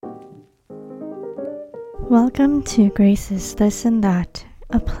Welcome to Grace's This and That,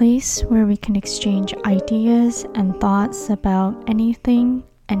 a place where we can exchange ideas and thoughts about anything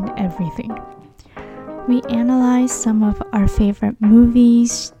and everything. We analyze some of our favorite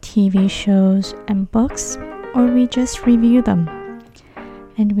movies, TV shows, and books, or we just review them.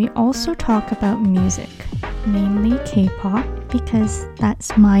 And we also talk about music, mainly K-pop, because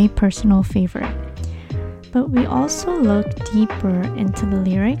that's my personal favorite. But we also look deeper into the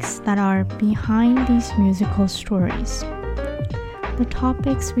lyrics that are behind these musical stories. The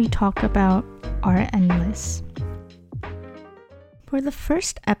topics we talk about are endless. For the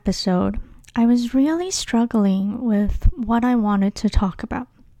first episode, I was really struggling with what I wanted to talk about.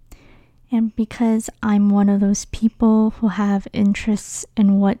 And because I'm one of those people who have interests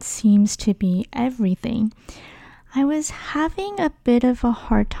in what seems to be everything, I was having a bit of a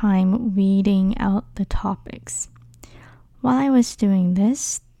hard time weeding out the topics. While I was doing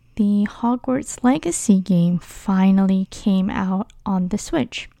this, the Hogwarts Legacy game finally came out on the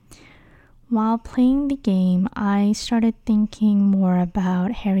Switch. While playing the game, I started thinking more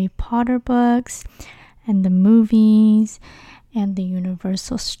about Harry Potter books and the movies and the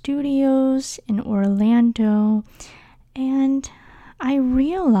Universal Studios in Orlando, and I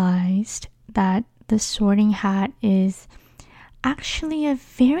realized that the Sorting Hat is actually a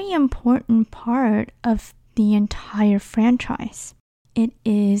very important part of the entire franchise. It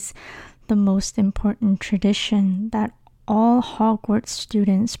is the most important tradition that all Hogwarts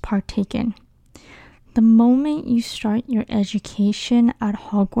students partake in. The moment you start your education at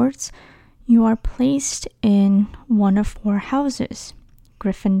Hogwarts, you are placed in one of four houses: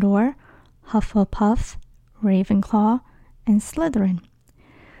 Gryffindor, Hufflepuff, Ravenclaw, and Slytherin.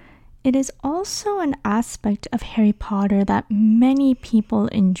 It is also an aspect of Harry Potter that many people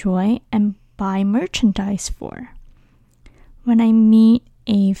enjoy and buy merchandise for. When I meet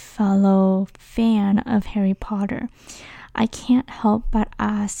a fellow fan of Harry Potter, I can't help but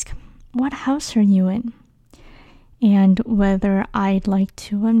ask, "What house are you in?" And whether I'd like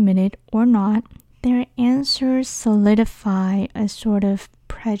to admit it or not, their answers solidify a sort of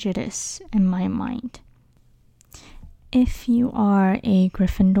prejudice in my mind. If you are a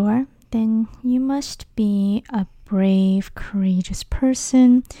Gryffindor, then you must be a brave, courageous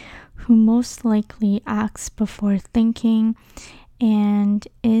person who most likely acts before thinking and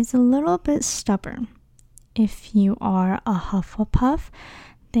is a little bit stubborn. If you are a Hufflepuff,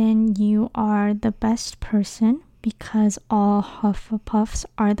 then you are the best person because all Hufflepuffs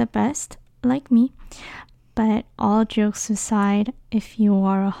are the best, like me. But all jokes aside, if you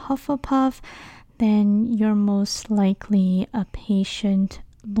are a Hufflepuff, then you're most likely a patient,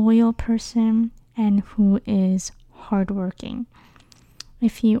 loyal person and who is hardworking.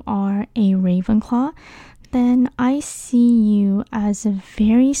 If you are a Ravenclaw, then I see you as a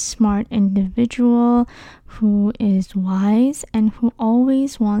very smart individual who is wise and who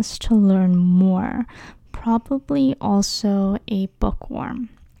always wants to learn more, probably also a bookworm.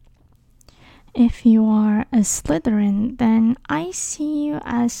 If you are a Slytherin, then I see you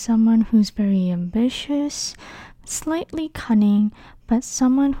as someone who's very ambitious, slightly cunning, but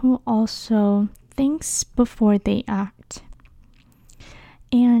someone who also thinks before they act.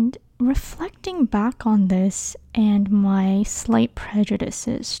 And reflecting back on this and my slight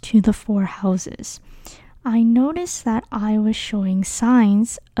prejudices to the four houses, I noticed that I was showing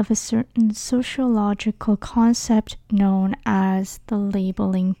signs of a certain sociological concept known as the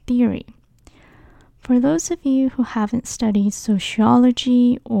labeling theory. For those of you who haven't studied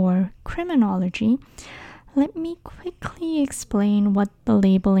sociology or criminology, let me quickly explain what the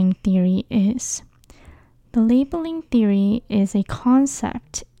labeling theory is. The labeling theory is a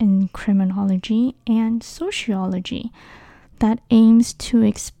concept in criminology and sociology that aims to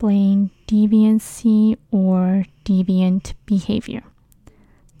explain deviancy or deviant behavior.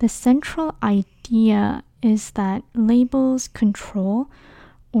 The central idea is that labels control,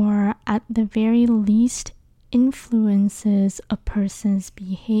 or at the very least influences, a person's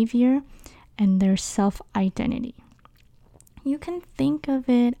behavior and their self-identity. You can think of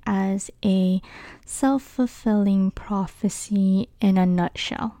it as a self-fulfilling prophecy in a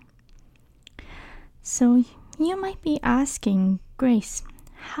nutshell. So you might be asking, Grace,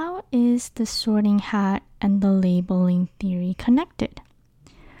 how is the Sorting Hat and the labeling theory connected?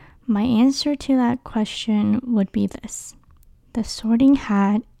 My answer to that question would be this. The Sorting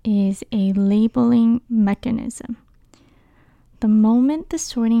Hat is a labeling mechanism. The moment the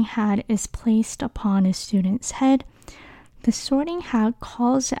Sorting Hat is placed upon a student's head, the Sorting Hat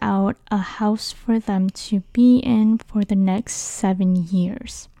calls out a house for them to be in for the next 7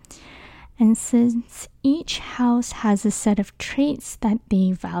 years. And since each house has a set of traits that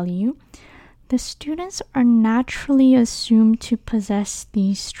they value, the students are naturally assumed to possess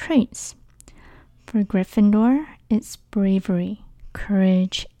these traits. For Gryffindor, it's bravery,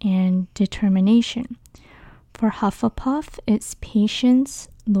 courage, and determination. For Hufflepuff, it's patience,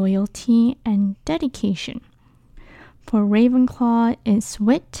 loyalty, and dedication. For Ravenclaw, it's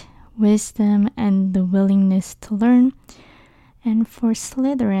wit, wisdom, and the willingness to learn. And for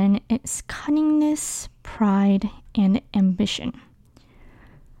Slytherin, it's cunningness, pride, and ambition.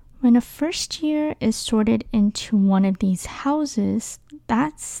 When a first year is sorted into one of these houses,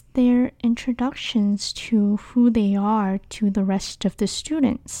 that's their introductions to who they are to the rest of the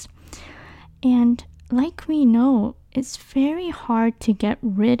students. And like we know, it's very hard to get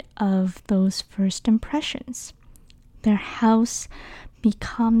rid of those first impressions. Their house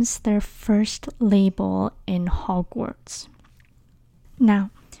becomes their first label in Hogwarts. Now,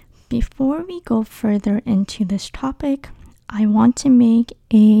 before we go further into this topic, I want to make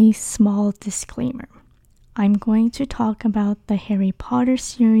a small disclaimer. I'm going to talk about the Harry Potter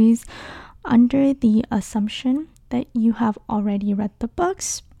series under the assumption that you have already read the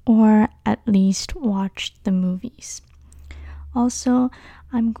books or at least watched the movies. Also,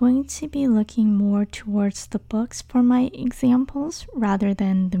 I'm going to be looking more towards the books for my examples rather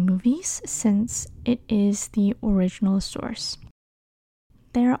than the movies, since it is the original source.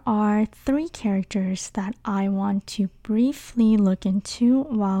 There are 3 characters that I want to briefly look into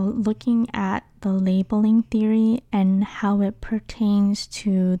while looking at the labeling theory and how it pertains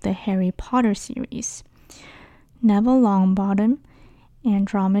to the Harry Potter series: Neville Longbottom,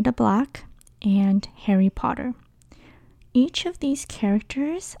 Andromeda Black, and Harry Potter. Each of these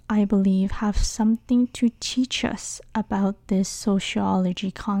characters, I believe, have something to teach us about this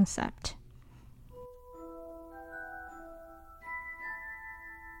sociology concept.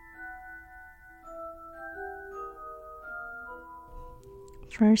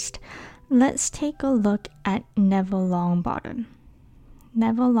 First, let's take a look at Neville Longbottom.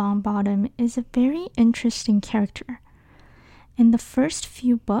 Neville Longbottom is a very interesting character. In the first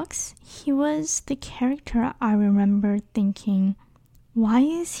few books, he was the character I remember thinking, why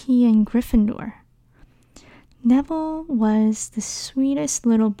is he in Gryffindor? Neville was the sweetest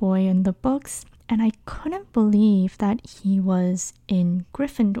little boy in the books, and I couldn't believe that he was in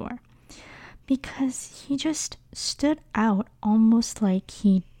Gryffindor, because he just stood out almost like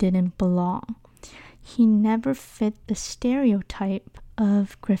he didn't belong. He never fit the stereotype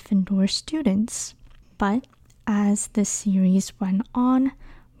of Gryffindor students. But as the series went on,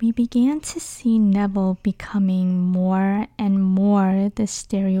 we began to see Neville becoming more and more the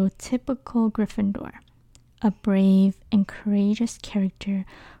stereotypical Gryffindor, a brave and courageous character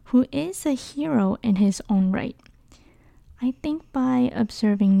who is a hero in his own right. I think by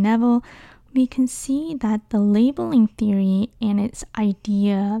observing Neville, we can see that the labeling theory and its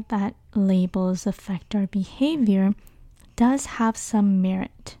idea that labels affect our behavior does have some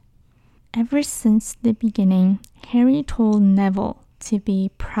merit. Ever since the beginning, Harry told Neville to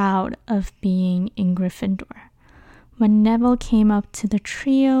be proud of being in Gryffindor. When Neville came up to the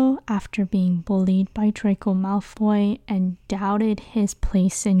trio after being bullied by Draco Malfoy and doubted his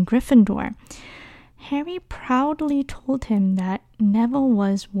place in Gryffindor, Harry proudly told him that Neville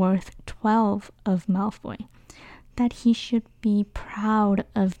was worth 12 of Malfoy, that he should be proud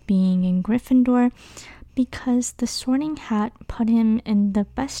of being in Gryffindor because the Sorting Hat put him in the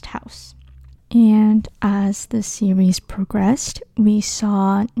best house. And as the series progressed, we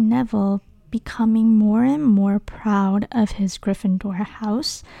saw Neville becoming more and more proud of his Gryffindor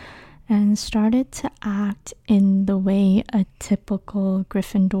house and started to act in the way a typical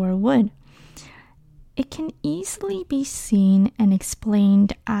Gryffindor would. It can easily be seen and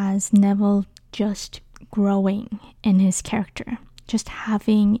explained as Neville just growing in his character, just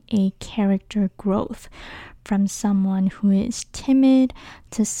having a character growth from someone who is timid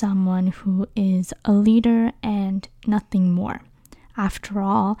to someone who is a leader and nothing more. After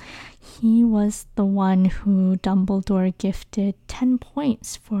all, he was the one who Dumbledore gifted 10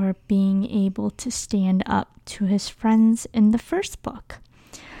 points for being able to stand up to his friends in the first book.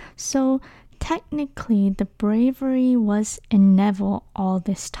 So technically, the bravery was in Neville all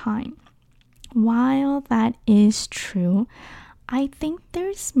this time. While that is true, I think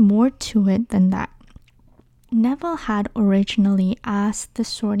there's more to it than that. Neville had originally asked the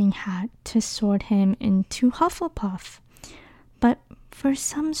Sorting Hat to sort him into Hufflepuff, but for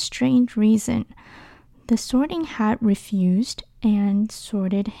some strange reason, the Sorting Hat refused and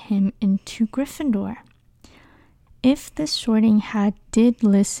sorted him into Gryffindor. If the Sorting Hat did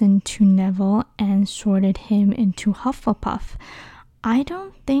listen to Neville and sorted him into Hufflepuff, I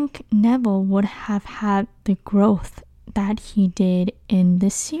don't think Neville would have had the growth that he did in the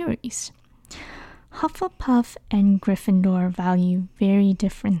series. Hufflepuff and Gryffindor value very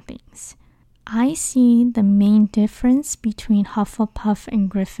different things. I see the main difference between Hufflepuff and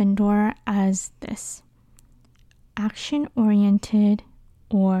Gryffindor as this: action-oriented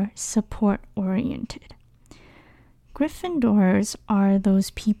or support-oriented. Gryffindors are those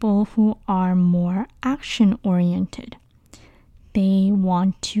people who are more action-oriented. They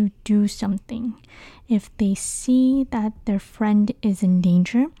want to do something. If they see that their friend is in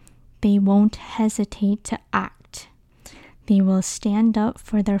danger, they won't hesitate to act. They will stand up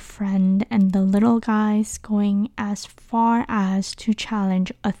for their friend, and the little guys going as far as to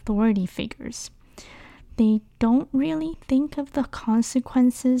challenge authority figures. They don't really think of the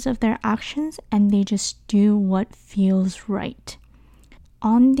consequences of their actions, and they just do what feels right.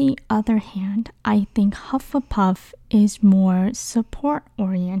 On the other hand, I think Hufflepuff is more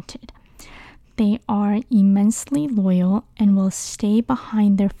support-oriented. They are immensely loyal and will stay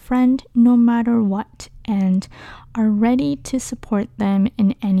behind their friend no matter what, and are ready to support them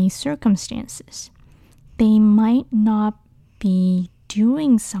in any circumstances. They might not be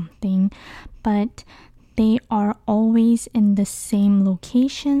doing something, but they are always in the same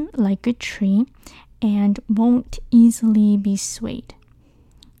location like a tree and won't easily be swayed.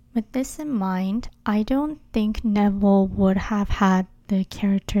 With this in mind, I don't think Neville would have had the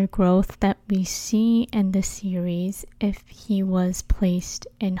character growth that we see in the series if he was placed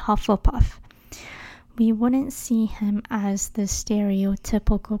in Hufflepuff. We wouldn't see him as the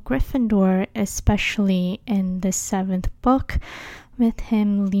stereotypical Gryffindor, especially in the 7th book, with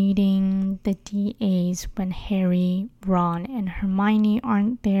him leading the DAs when Harry, Ron, and Hermione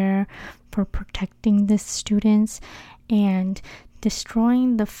aren't there for protecting the students and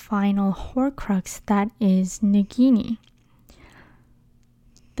destroying the final Horcrux that is Nagini.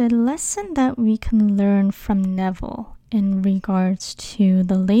 The lesson that we can learn from Neville in regards to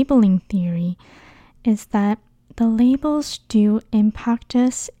the labeling theory is that the labels do impact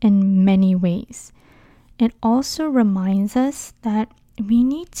us in many ways. It also reminds us that we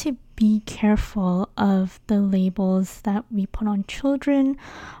need to be careful of the labels that we put on children,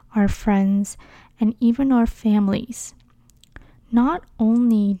 our friends, and even our families. Not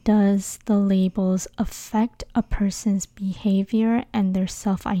only does the labels affect a person's behavior and their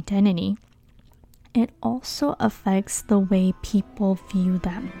self-identity, it also affects the way people view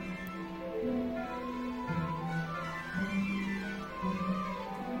them.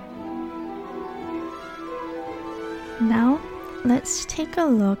 Now, let's take a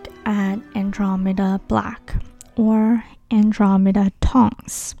look at Andromeda Black, or Andromeda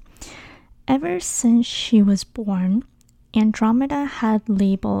Tonks. Ever since she was born, Andromeda had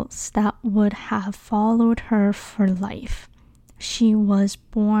labels that would have followed her for life. She was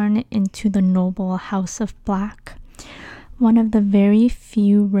born into the noble House of Black, one of the very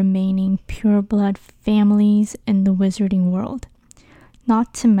few remaining pureblood families in the wizarding world.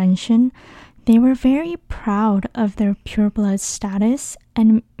 Not to mention, they were very proud of their pureblood status,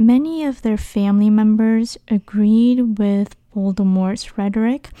 and many of their family members agreed with Voldemort's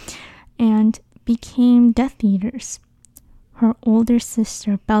rhetoric and became Death Eaters. Her older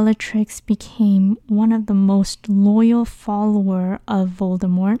sister Bellatrix became one of the most loyal followers of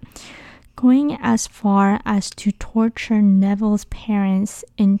Voldemort, going as far as to torture Neville's parents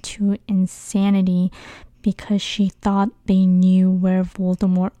into insanity because she thought they knew where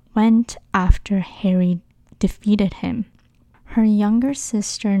Voldemort went after Harry defeated him. Her younger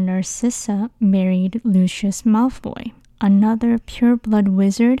sister Narcissa married Lucius Malfoy, another pureblood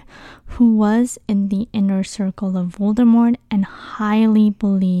wizard who was in the inner circle of Voldemort and highly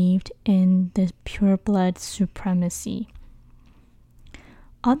believed in the pureblood supremacy.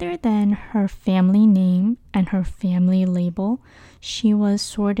 Other than her family name and her family label, she was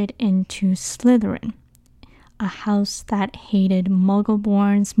sorted into Slytherin, a house that hated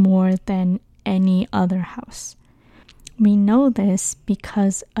Muggleborns more than any other house. We know this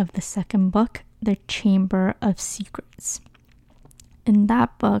because of the second book, The Chamber of Secrets. In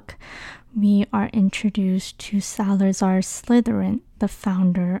that book, we are introduced to Salazar Slytherin, the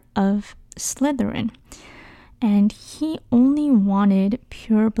founder of Slytherin, and he only wanted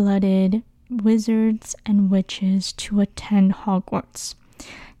pure-blooded wizards and witches to attend Hogwarts.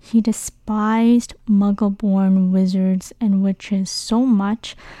 He despised Muggle-born wizards and witches so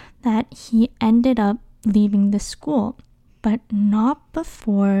much that he ended up leaving the school, but not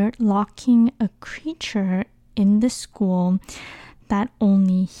before locking a creature in the school that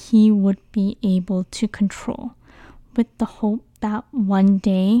only he would be able to control, with the hope that one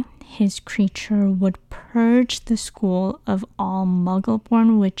day his creature would purge the school of all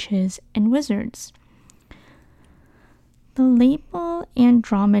Muggle-born witches and wizards. The label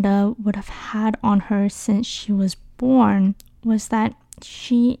Andromeda would have had on her since she was born was that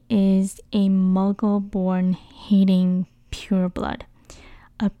she is a Muggle-born hating pureblood,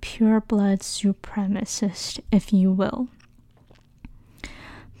 a pureblood supremacist, if you will.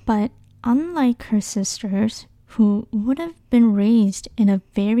 But unlike her sisters, who would have been raised in a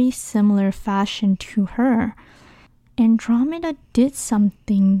very similar fashion to her, Andromeda did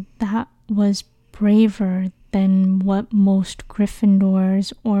something that was braver than what most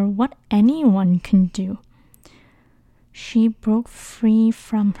Gryffindors or what anyone can do. She broke free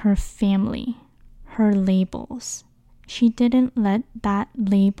from her family, her labels. She didn't let that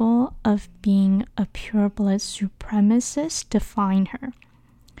label of being a pureblood supremacist define her.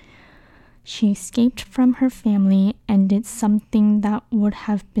 She escaped from her family and did something that would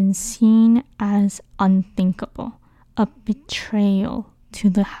have been seen as unthinkable, a betrayal to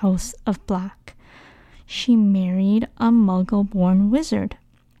the House of Black. She married a Muggle-born wizard.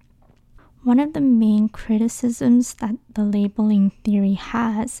 One of the main criticisms that the labeling theory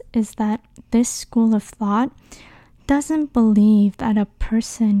has is that this school of thought doesn't believe that a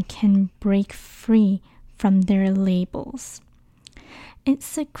person can break free from their labels.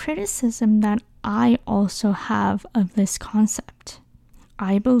 It's a criticism that I also have of this concept.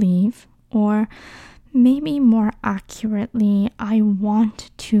 I believe, or maybe more accurately, I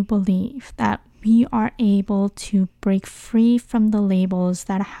want to believe that we are able to break free from the labels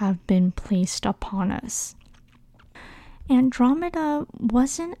that have been placed upon us. Andromeda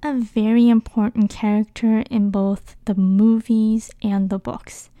wasn't a very important character in both the movies and the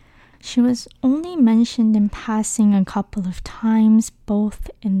books. She was only mentioned in passing a couple of times, both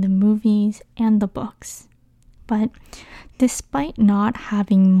in the movies and the books. But despite not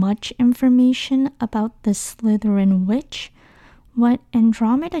having much information about the Slytherin witch, what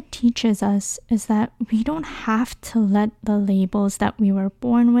Andromeda teaches us is that we don't have to let the labels that we were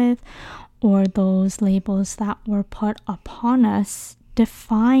born with or those labels that were put upon us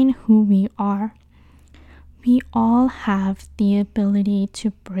define who we are. We all have the ability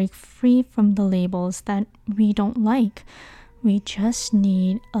to break free from the labels that we don't like. We just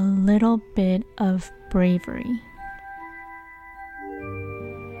need a little bit of bravery.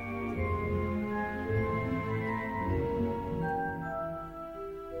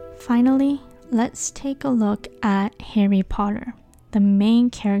 Finally, let's take a look at Harry Potter, the main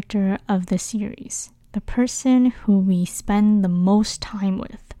character of the series, the person who we spend the most time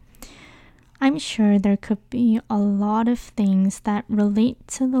with. I'm sure there could be a lot of things that relate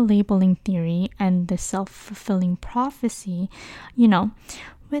to the labeling theory and the self-fulfilling prophecy,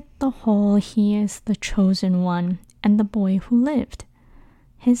 with the whole he is the chosen one and the boy who lived.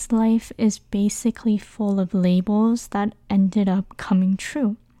 His life is basically full of labels that ended up coming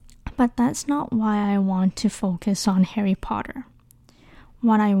true. But that's not why I want to focus on Harry Potter.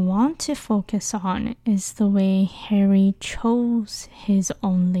 What I want to focus on is the way Harry chose his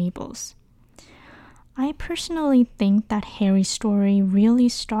own labels. I personally think that Harry's story really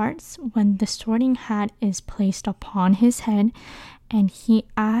starts when the sorting hat is placed upon his head and he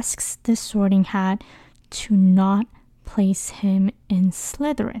asks the sorting hat to not place him in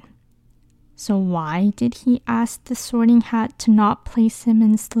Slytherin. So why did he ask the sorting hat to not place him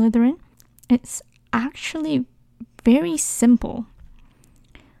in Slytherin? It's actually very simple.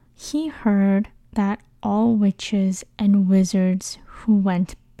 He heard that all witches and wizards who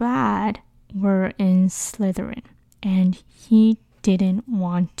went bad were in Slytherin, and he didn't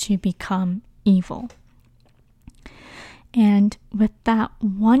want to become evil. And with that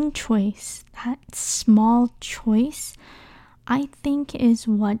one choice, that small choice, I think is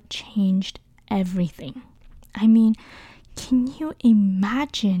what changed everything. I mean, can you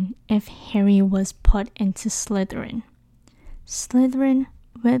imagine if Harry was put into Slytherin? Slytherin,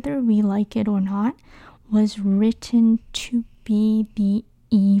 whether we like it or not, was written to be the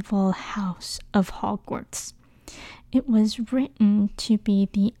evil house of Hogwarts. It was written to be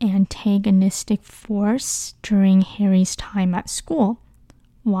the antagonistic force during Harry's time at school.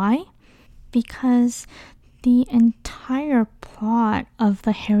 Why? Because the entire plot of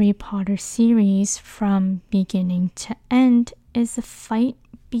the Harry Potter series from beginning to end is a fight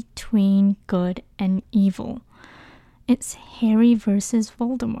between good and evil. It's Harry versus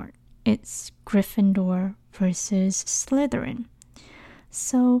Voldemort. It's Gryffindor versus Slytherin.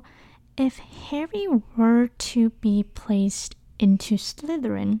 So if Harry were to be placed into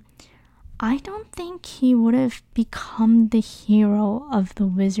Slytherin, I don't think he would have become the hero of the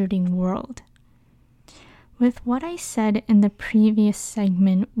wizarding world. With what I said in the previous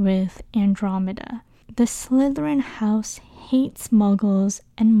segment with Andromeda, the Slytherin house hates Muggles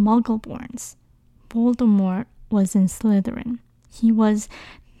and Muggleborns. Voldemort was in Slytherin. He was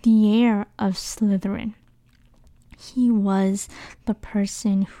the heir of Slytherin. He was the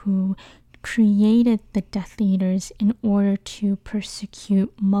person who created the Death Eaters in order to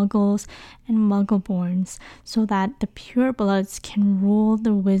persecute Muggles and Muggleborns so that the purebloods can rule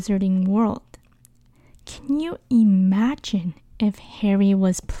the wizarding world. Can you imagine if Harry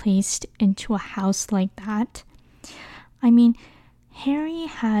was placed into a house like that? I mean, Harry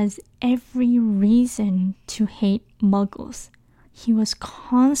has every reason to hate Muggles. He was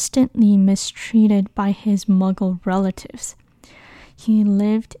constantly mistreated by his Muggle relatives. He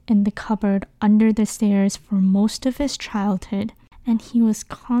lived in the cupboard under the stairs for most of his childhood, and he was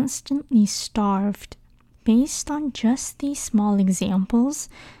constantly starved. Based on just these small examples,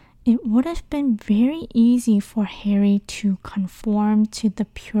 it would have been very easy for Harry to conform to the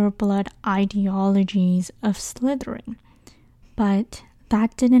pureblood ideologies of Slytherin. But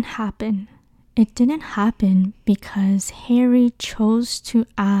that didn't happen. It didn't happen because Harry chose to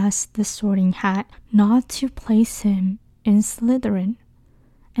ask the Sorting Hat not to place him in Slytherin.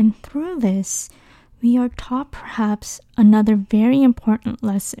 And through this, we are taught perhaps another very important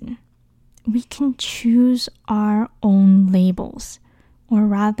lesson. We can choose our own labels, or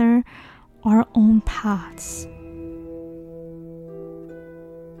rather, our own paths.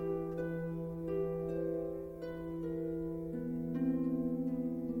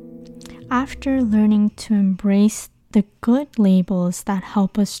 After learning to embrace the good labels that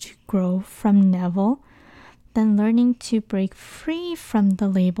help us to grow from Neville, then learning to break free from the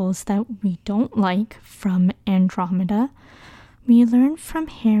labels that we don't like from Andromeda, we learn from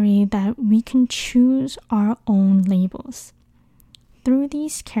Harry that we can choose our own labels. Through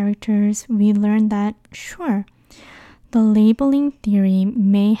these characters, we learn that, sure, the labeling theory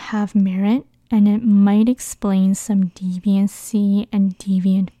may have merit and it might explain some deviancy and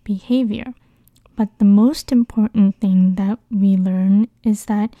deviant behavior. But the most important thing that we learn is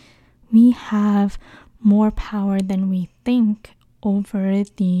that we have more power than we think over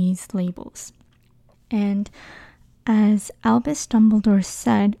these labels. And as Albus Dumbledore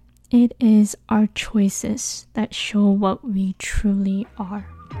said, it is our choices that show what we truly are.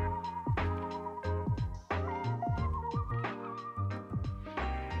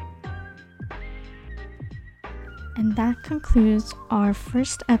 And that concludes our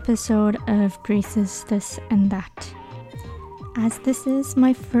first episode of Grace's This and That. As this is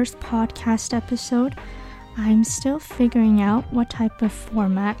my first podcast episode, I'm still figuring out what type of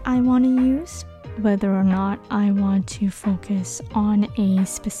format I want to use, whether or not I want to focus on a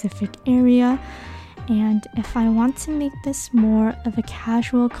specific area, and if I want to make this more of a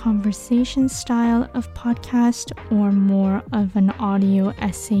casual conversation style of podcast or more of an audio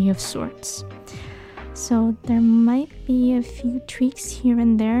essay of sorts. So there might be a few tweaks here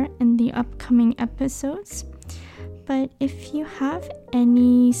and there in the upcoming episodes. But if you have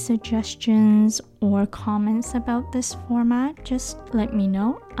any suggestions or comments about this format, just let me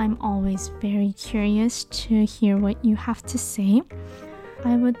know. I'm always very curious to hear what you have to say.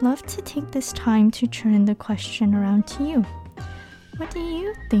 I would love to take this time to turn the question around to you. What do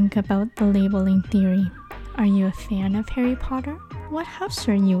you think about the labeling theory? Are you a fan of Harry Potter? What house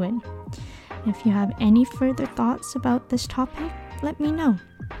are you in? If you have any further thoughts about this topic, let me know.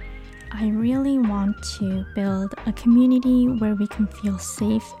 I really want to build a community where we can feel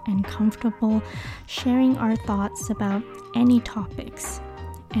safe and comfortable sharing our thoughts about any topics.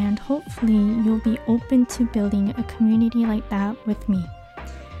 And hopefully you'll be open to building a community like that with me.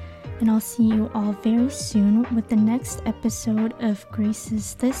 And I'll see you all very soon with the next episode of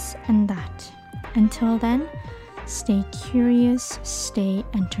Grace's This and That. Until then, stay curious, stay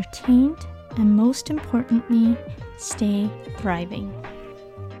entertained, and most importantly, stay thriving.